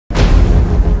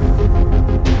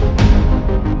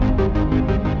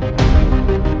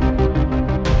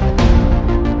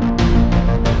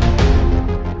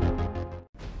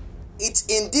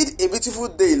beautiful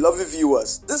day, lovely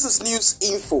viewers. This is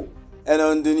Newsinfo, and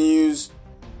on the news,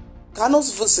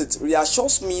 Kano'S visit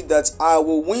reassures me that I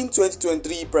will win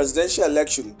 2023 presidential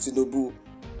election, Tinubu.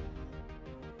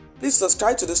 Please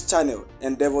subscribe to this channel,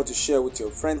 endeavor to share with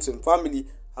your friends and family,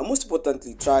 and most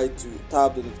importantly, try to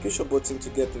tap the notification button to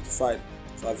get notified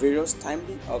for various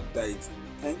timely updates.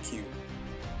 Thank you.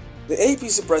 The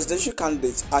APC presidential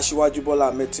candidate Asiwaju Bola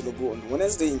Ahmed Tinubu on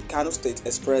Wednesday in Kano State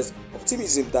expressed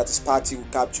optimism that his party will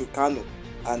capture Kano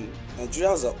and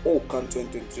Nigeria as a whole come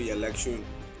 2023 election.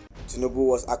 Tinubu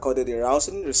was accorded a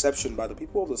rousing reception by the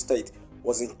people of the state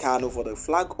was in Kano for the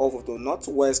flag off of the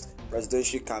Northwest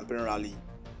presidential campaign rally.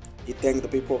 He thanked the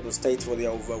people of the state for their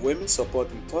overwhelming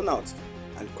support in turnout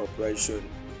and cooperation.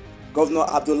 Governor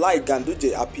Abdullahi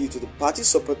Ganduje appealed to the party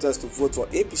supporters to vote for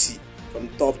APC from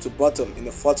top to bottom in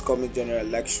the forthcoming general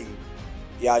election.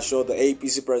 He assured the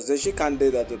APC presidential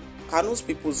candidate that the Kano's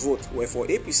people's vote were for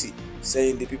APC,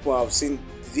 saying the people have seen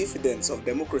the dividends of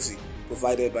democracy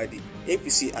provided by the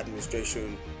APC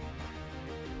administration.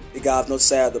 The governor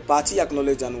said the party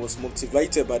acknowledged and was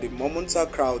motivated by the monumental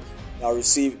crowd that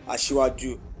received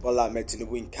Asiwaju Bola Ahmed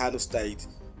Tinubu in Kano State.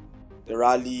 The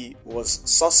rally was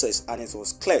success and it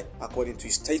was clear according to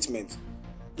his statement.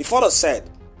 He further said,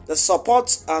 "The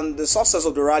support and the success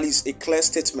of the rally is a clear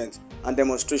statement and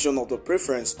demonstration of the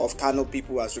preference of Kano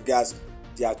people as regards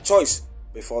their choice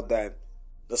before them.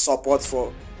 The support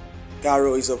for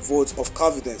Garo is a vote of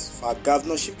confidence for our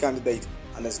governorship candidate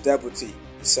and his deputy,"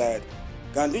 he said.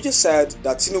 Ganduje said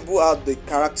that Tinubu had the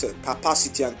character,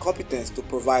 capacity and competence to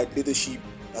provide leadership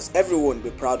that everyone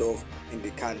will be proud of in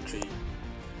the country.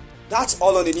 That's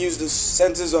all on the news. This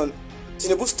centers on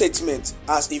Tinubu's statement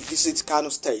as he visits Kano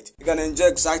State. You can enjoy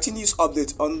exciting news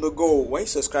updates on the go when you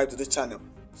subscribe to the channel.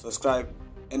 Subscribe,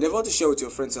 endeavor to share with your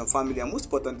friends and family, and most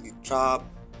importantly, tap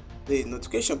the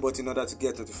notification button in order to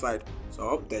get notified. So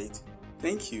update.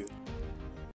 Thank you.